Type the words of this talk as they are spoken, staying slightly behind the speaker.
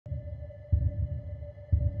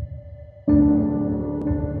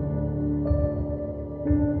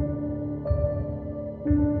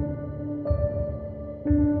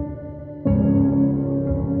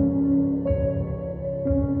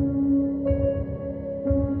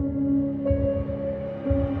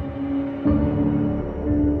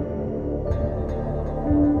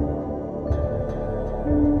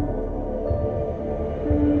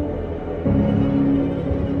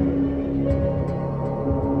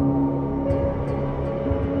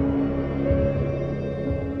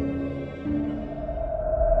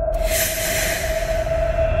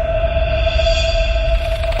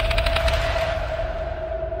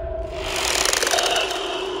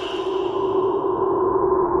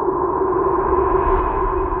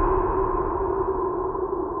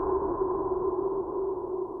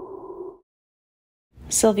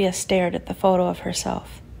Sylvia stared at the photo of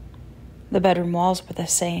herself. The bedroom walls were the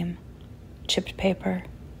same. Chipped paper.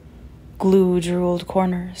 Glue-drooled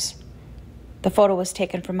corners. The photo was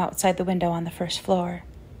taken from outside the window on the first floor.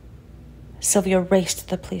 Sylvia raced to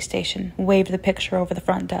the police station, waved the picture over the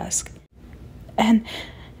front desk. And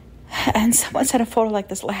someone sent a photo like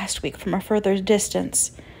this last week from a further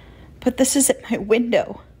distance. But this is at my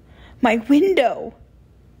window. My window!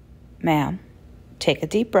 Ma'am, take a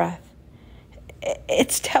deep breath.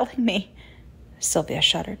 It's telling me... Sylvia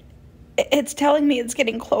shuddered. It's telling me it's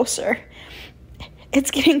getting closer. It's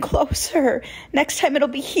getting closer. Next time it'll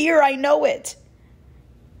be here, I know it.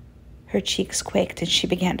 Her cheeks quaked and she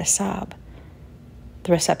began to sob.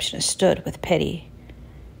 The receptionist stood with pity.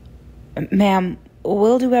 Ma'am,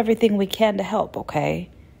 we'll do everything we can to help, okay?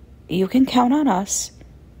 You can count on us.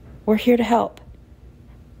 We're here to help.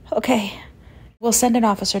 Okay. We'll send an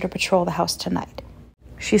officer to patrol the house tonight.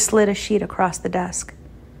 She slid a sheet across the desk.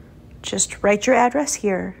 Just write your address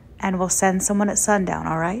here, and we'll send someone at sundown,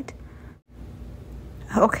 all right?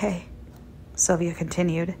 Okay, Sylvia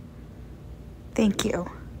continued. Thank you.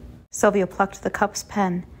 Sylvia plucked the cup's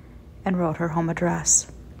pen and wrote her home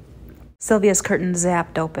address. Sylvia's curtain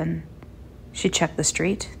zapped open. She checked the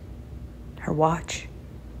street, her watch.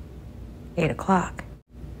 8 o'clock.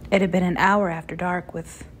 It had been an hour after dark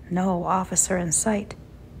with no officer in sight.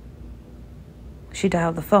 She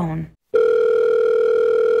dialed the phone.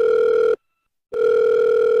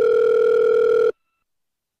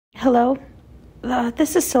 Hello?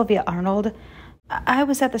 This is Sylvia Arnold. I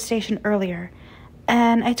was at the station earlier,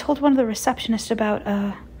 and I told one of the receptionists about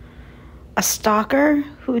a stalker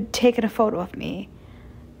who had taken a photo of me.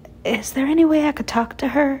 Is there any way I could talk to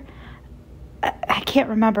her? I can't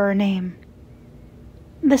remember her name.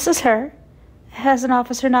 This is her. Has an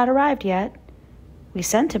officer not arrived yet? We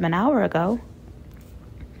sent him an hour ago.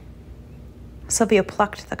 Sylvia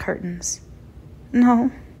plucked the curtains. No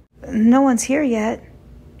one's here yet.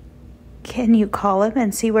 Can you call him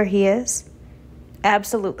and see where he is?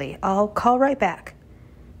 Absolutely. I'll call right back.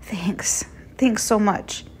 Thanks. Thanks so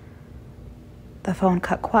much. The phone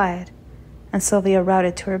cut quiet, and Sylvia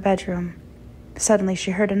routed to her bedroom. Suddenly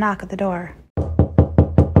she heard a knock at the door.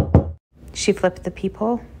 She flipped the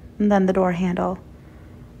peephole, and then the door handle.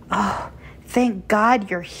 Oh, thank God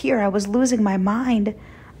you're here. I was losing my mind.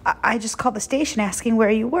 I just called the station asking where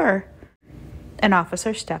you were. An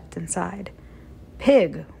officer stepped inside.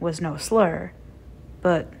 Pig was no slur,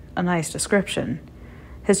 but a nice description.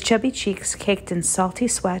 His chubby cheeks caked in salty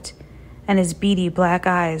sweat, and his beady black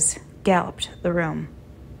eyes galloped the room.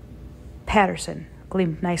 Patterson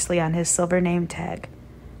gleamed nicely on his silver name tag.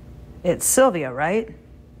 It's Sylvia, right?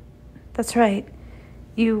 That's right.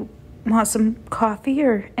 You want some coffee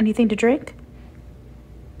or anything to drink?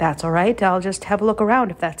 That's all right. I'll just have a look around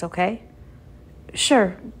if that's okay.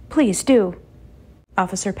 Sure, please do.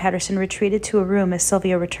 Officer Patterson retreated to a room as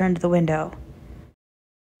Sylvia returned to the window.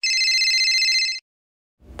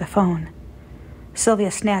 The phone. Sylvia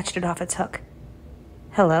snatched it off its hook.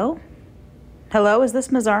 Hello? Hello, is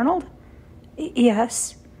this Ms. Arnold?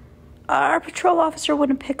 Yes. Our patrol officer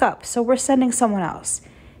wouldn't pick up, so we're sending someone else.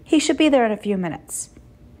 He should be there in a few minutes.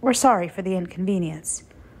 We're sorry for the inconvenience.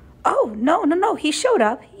 Oh, no, he showed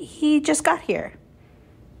up. He just got here.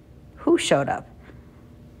 Who showed up?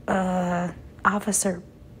 Officer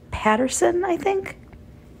Patterson, I think?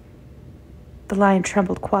 The line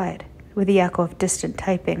trembled quiet, with the echo of distant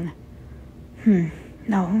typing.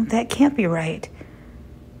 No, that can't be right.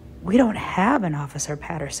 We don't have an Officer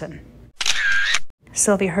Patterson.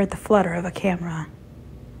 Sylvia heard the flutter of a camera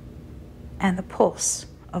and the pulse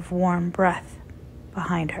of warm breath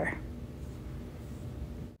behind her.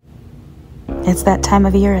 It's that time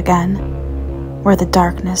of year again, where the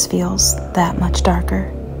darkness feels that much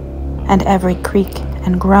darker, and every creak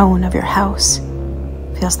and groan of your house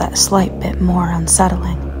feels that slight bit more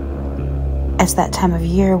unsettling. It's that time of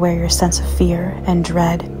year where your sense of fear and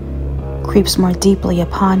dread creeps more deeply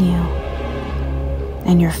upon you,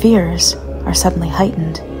 and your fears are suddenly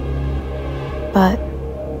heightened. But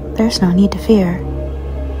there's no need to fear.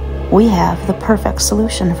 We have the perfect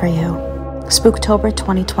solution for you. Spooktober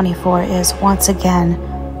 2024 is once again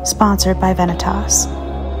sponsored by VENATOS.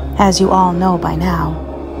 As you all know by now,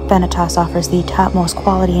 VENATOS offers the topmost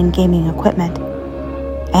quality in gaming equipment,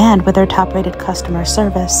 and with their top-rated customer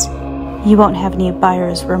service, you won't have any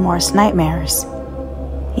buyer's remorse nightmares,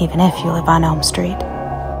 even if you live on Elm Street.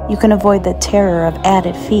 You can avoid the terror of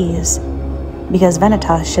added fees because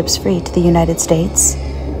VENATOS ships free to the United States,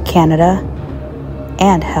 Canada,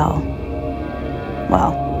 and hell.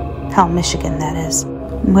 Well, Hell, Michigan, that is.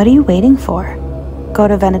 What are you waiting for? Go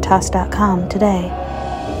to venatos.com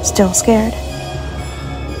today. Still scared?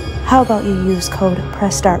 How about you use code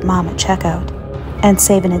PRESSSTARTMOM at checkout and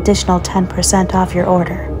save an additional 10% off your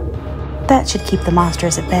order? That should keep the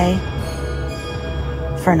monsters at bay.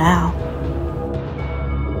 For now.